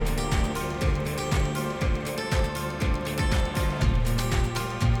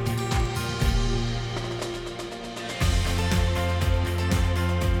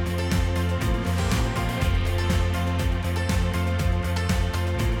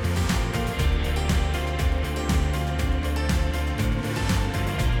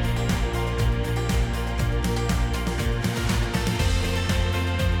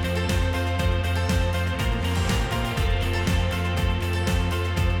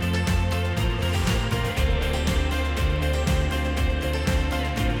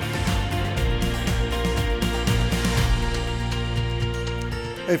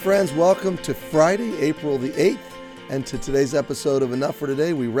Hey friends, welcome to Friday, April the 8th, and to today's episode of Enough for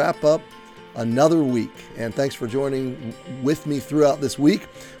Today. We wrap up another week, and thanks for joining with me throughout this week.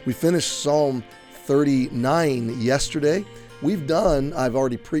 We finished Psalm 39 yesterday. I've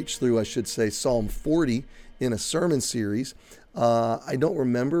already preached through, Psalm 40 in a sermon series. I don't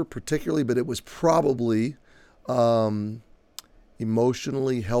remember particularly, but it was probably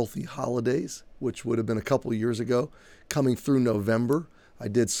Emotionally Healthy Holidays, which would have been a couple of years ago, coming through November. I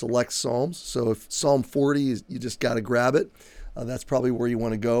did select Psalms, so if Psalm 40, you just got to grab it. That's probably where you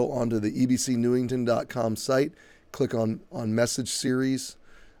want to go, onto the ebcnewington.com site, click on Message Series,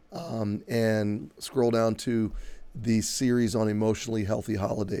 and scroll down to the series on Emotionally Healthy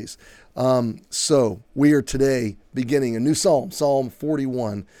Holidays. So we are today beginning a new Psalm, Psalm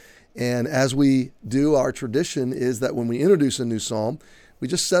 41. And as we do, our tradition is that when we introduce a new Psalm, we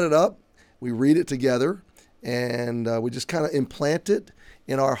just set it up, we read it together, and we just kind of implant it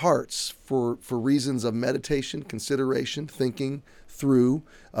in our hearts for reasons of meditation, consideration, thinking through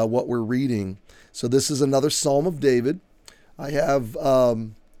what we're reading. So this is another Psalm of David. I have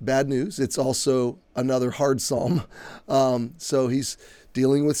bad news. It's also another hard psalm. So he's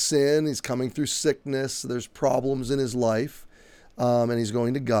dealing with sin. He's coming through sickness. There's problems in his life, and he's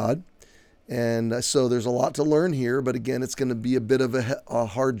going to God. And so there's a lot to learn here, but again, it's going to be a bit of a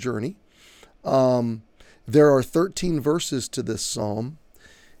hard journey. There are 13 verses to this psalm,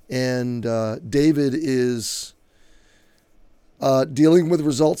 and David is dealing with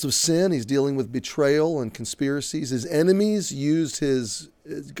results of sin. He's dealing with betrayal and conspiracies. His enemies used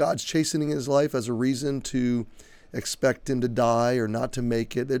God's chastening his life as a reason to expect him to die or not to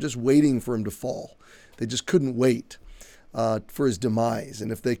make it. They're just waiting for him to fall. They just couldn't wait for his demise.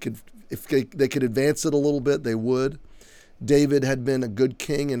 And if they could advance it a little bit, they would. David had been a good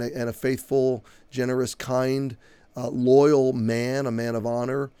king and a faithful, generous, kind, loyal man, a man of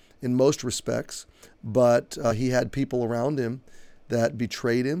honor in most respects. But he had people around him that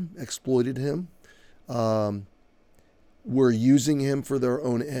betrayed him, exploited him, were using him for their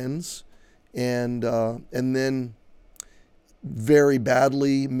own ends, and then very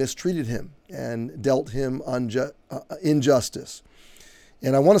badly mistreated him and dealt him injustice.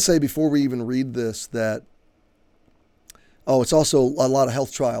 And I want to say before we even read this that, it's also a lot of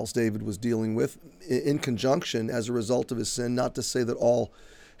health trials David was dealing with in conjunction as a result of his sin. Not to say that all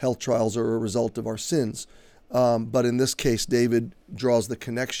health trials are a result of our sins, but in this case, David draws the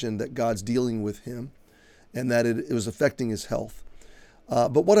connection that God's dealing with him and that it was affecting his health.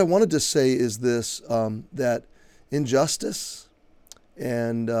 But what I wanted to say is this, that injustice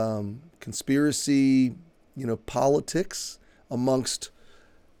and conspiracy, politics amongst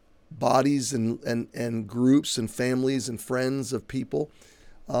bodies and groups and families and friends of people,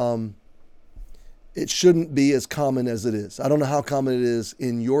 it shouldn't be as common as it is. I don't know how common it is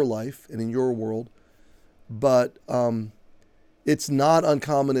in your life and in your world, but it's not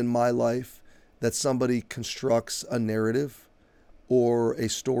uncommon in my life that somebody constructs a narrative or a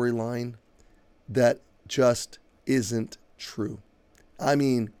storyline that just isn't true. I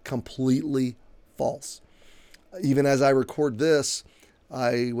mean, completely false. Even as I record this,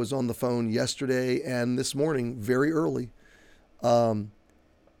 I was on the phone yesterday and this morning, very early,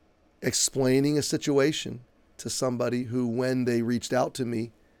 explaining a situation to somebody who, when they reached out to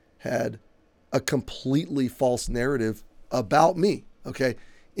me, had a completely false narrative about me,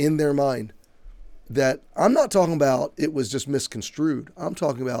 in their mind. That I'm not talking about it was just misconstrued. I'm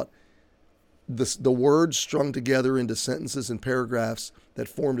talking about the words strung together into sentences and paragraphs that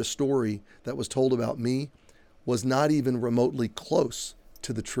formed a story that was told about me was not even remotely close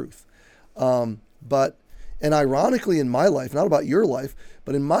to the truth. But ironically, in my life, not about your life,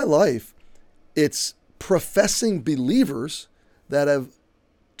 but in my life, it's professing believers that have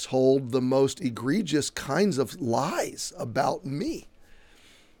told the most egregious kinds of lies about me.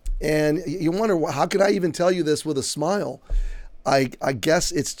 And you wonder, how can I even tell you this with a smile? I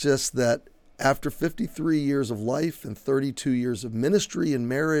guess it's just that after 53 years of life and 32 years of ministry and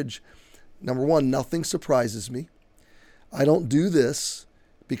marriage, number one, nothing surprises me. I don't do this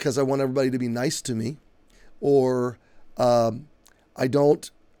because I want everybody to be nice to me, or I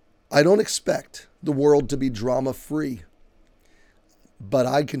don't expect the world to be drama free. But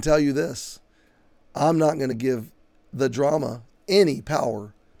I can tell you this, I'm not going to give the drama any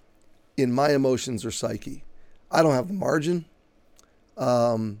power in my emotions or psyche. I don't have the margin.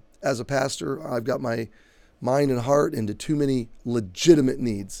 As a pastor, I've got my mind and heart into too many legitimate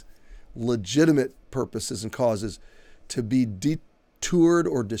needs, legitimate purposes and causes to be detoured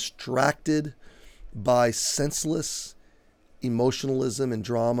or distracted by senseless emotionalism and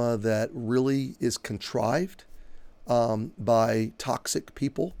drama that really is contrived by toxic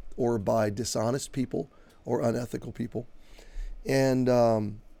people or by dishonest people or unethical people. And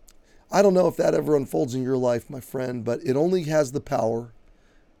I don't know if that ever unfolds in your life, my friend, but it only has the power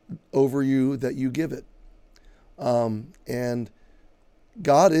over you that you give it. And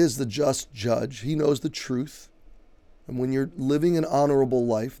God is the just judge. He knows the truth. And when you're living an honorable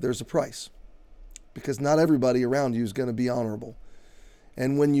life, there's a price, because not everybody around you is going to be honorable.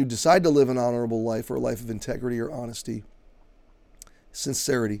 And when you decide to live an honorable life or a life of integrity or honesty,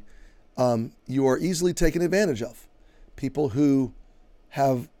 sincerity, you are easily taken advantage of. People who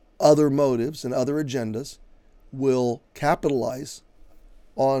have other motives and other agendas will capitalize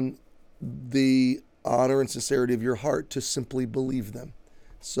on the honor and sincerity of your heart to simply believe them.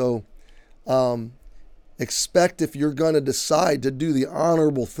 So expect, if you're going to decide to do the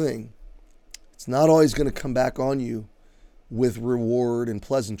honorable thing, it's not always going to come back on you with reward and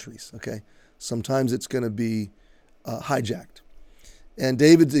pleasantries, okay? Sometimes it's going to be hijacked. And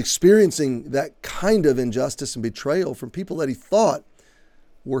David's experiencing that kind of injustice and betrayal from people that he thought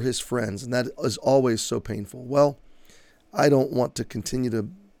were his friends, and that is always so painful. Well, I don't want to continue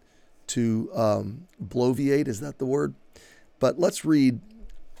to bloviate, is that the word? But let's read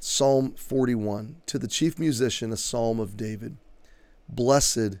Psalm 41, to the chief musician, a psalm of David.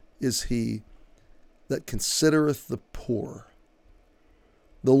 Blessed is he that considereth the poor.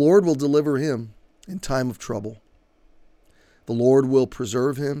 The Lord will deliver him in time of trouble. The Lord will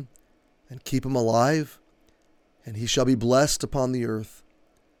preserve him and keep him alive, and he shall be blessed upon the earth.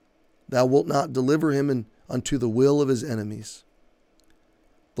 Thou wilt not deliver him unto the will of his enemies.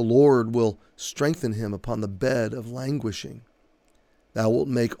 The Lord will strengthen him upon the bed of languishing. Thou wilt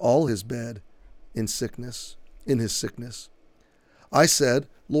make all his bed in his sickness. I said,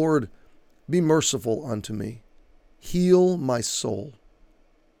 Lord, be merciful unto me. Heal my soul,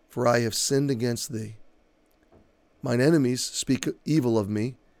 for I have sinned against thee. Mine enemies speak evil of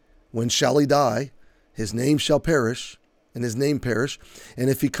me. When shall he die? His name shall perish, and his name perish. And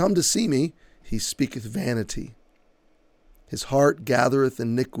if he come to see me, he speaketh vanity. His heart gathereth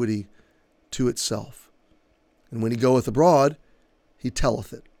iniquity to itself. And when he goeth abroad, he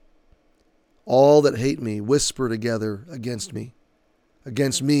telleth it. All that hate me whisper together against me.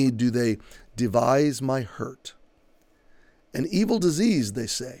 Against me do they devise my hurt. An evil disease, they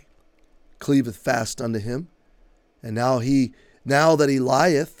say, cleaveth fast unto him. And now that he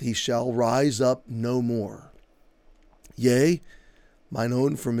lieth, he shall rise up no more. Yea, mine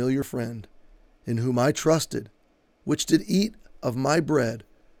own familiar friend, in whom I trusted, which did eat of my bread,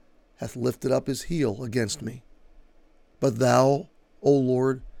 hath lifted up his heel against me. But thou, O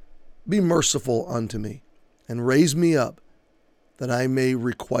Lord, be merciful unto me, and raise me up, that I may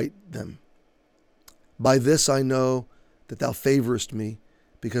requite them. By this I know that thou favorest me,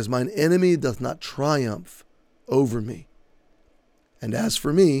 because mine enemy doth not triumph over me. And as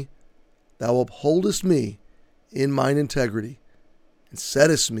for me, thou upholdest me in mine integrity, and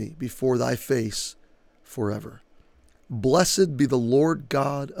settest me before thy face forever. Blessed be the Lord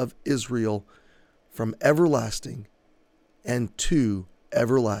God of Israel from everlasting and to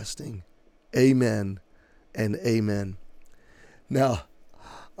everlasting. Amen and amen. Now,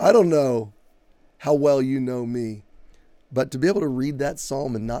 I don't know how well you know me, but to be able to read that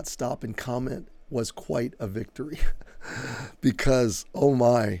psalm and not stop and comment was quite a victory. Because, oh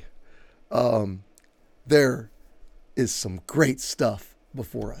my, there is some great stuff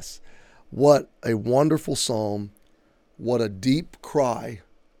before us. What a wonderful psalm. What a deep cry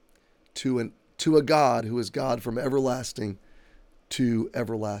to a God who is God from everlasting to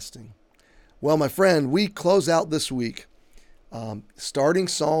everlasting. Well, my friend, we close out this week starting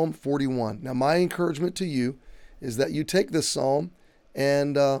Psalm 41. Now, my encouragement to you is that you take this psalm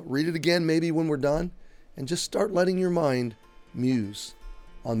and read it again maybe when we're done, and just start letting your mind muse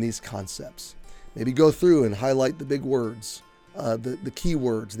on these concepts. Maybe go through and highlight the big words, the key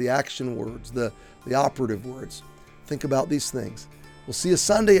words, the action words, the operative words. Think about these things. We'll see you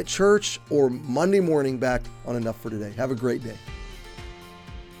Sunday at church or Monday morning back on Enough for Today. Have a great day.